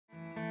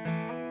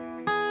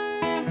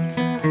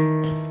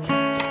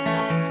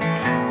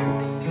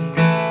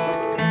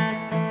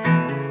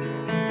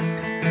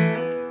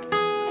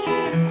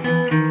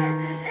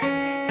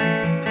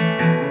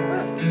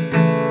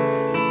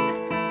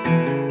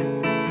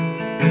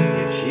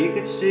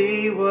could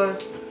see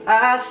what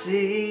I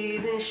see,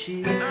 then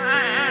she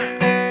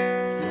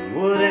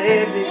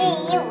wouldn't be.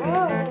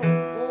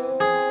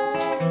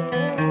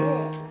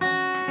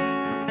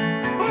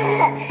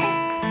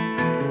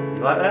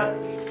 You like that?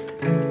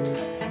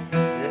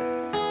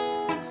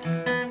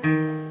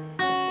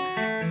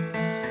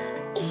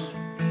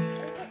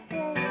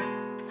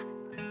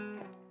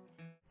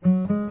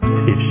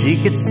 If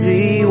she could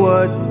see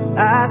what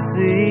I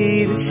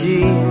see, then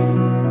she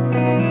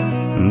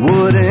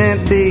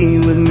wouldn't be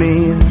with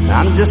me.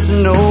 I'm just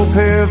an old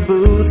pair of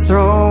boots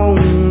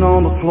thrown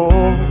on the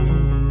floor.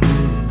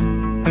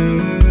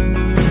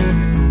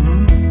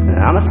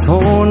 I'm a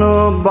torn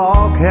up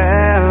ball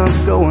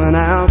calf going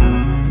out.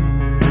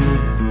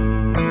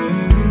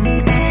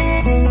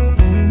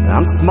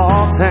 I'm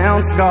small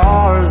town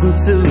scars and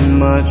too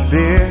much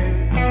beer.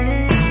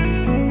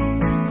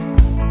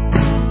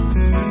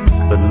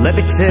 But let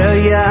me tell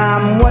you,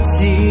 I'm what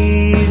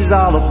she's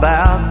all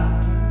about.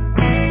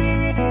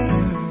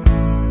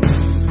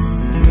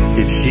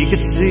 If she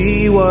could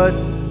see what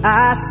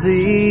I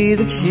see,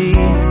 then she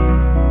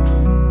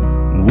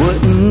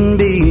wouldn't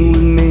be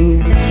with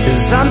me.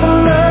 'Cause I'm the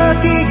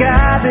lucky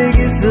guy that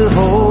gets to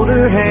hold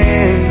her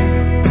hand.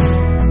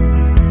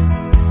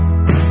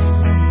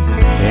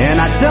 And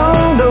I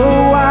don't know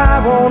why I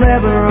won't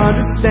ever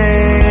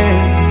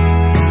understand.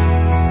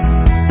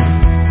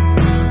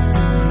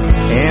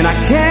 And I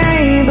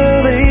can't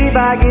believe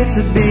I get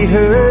to be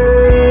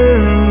her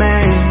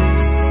man.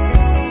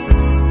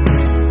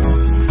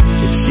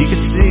 If she could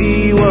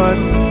see what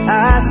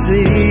I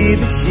see,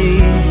 that she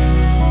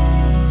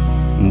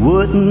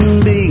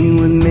wouldn't be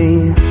with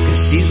me.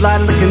 'Cause she's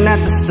like looking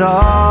at the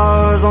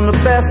stars on the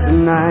best of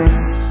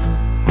nights.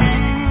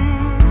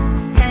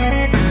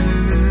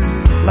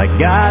 Like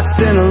God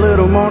spent a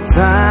little more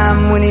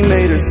time when He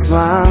made her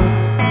smile.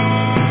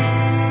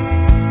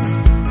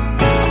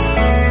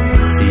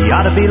 She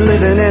ought to be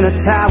living in a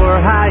tower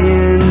high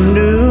in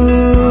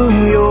New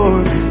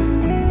York.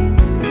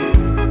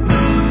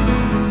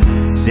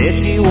 Instead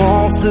she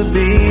wants to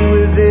be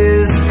with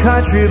this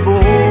country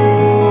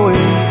boy.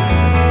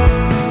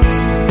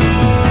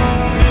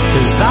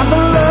 'Cause I'm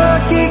the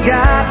lucky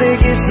guy that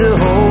gets to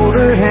hold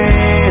her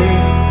hand.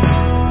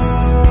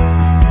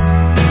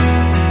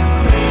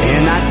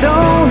 And I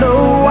don't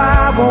know why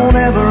I won't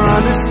ever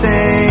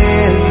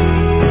understand.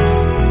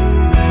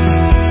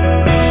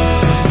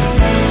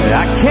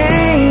 I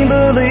can't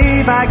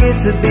believe I get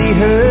to be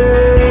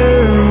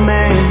her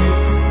man.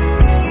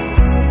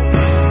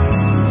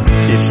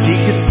 If she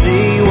could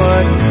see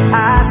what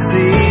I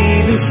see,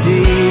 then she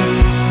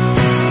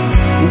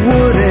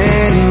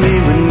wouldn't be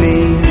with me.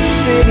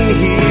 Sitting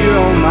here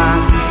on my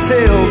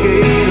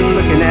tailgate,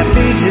 looking at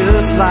me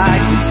just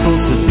like you're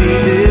supposed to be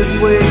this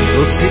way.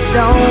 But she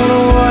don't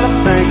know what I'm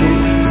thinking,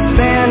 'cause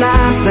man,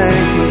 I'm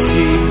thinking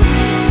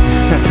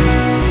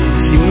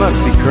she must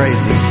be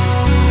crazy.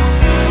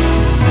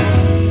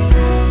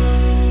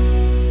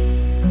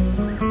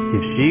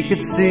 If she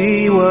could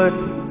see what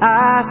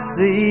I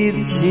see,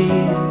 then she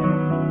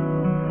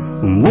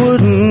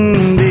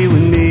wouldn't be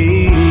with me.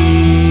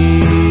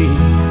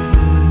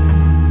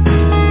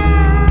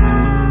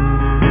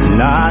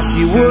 Nah,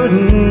 she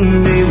wouldn't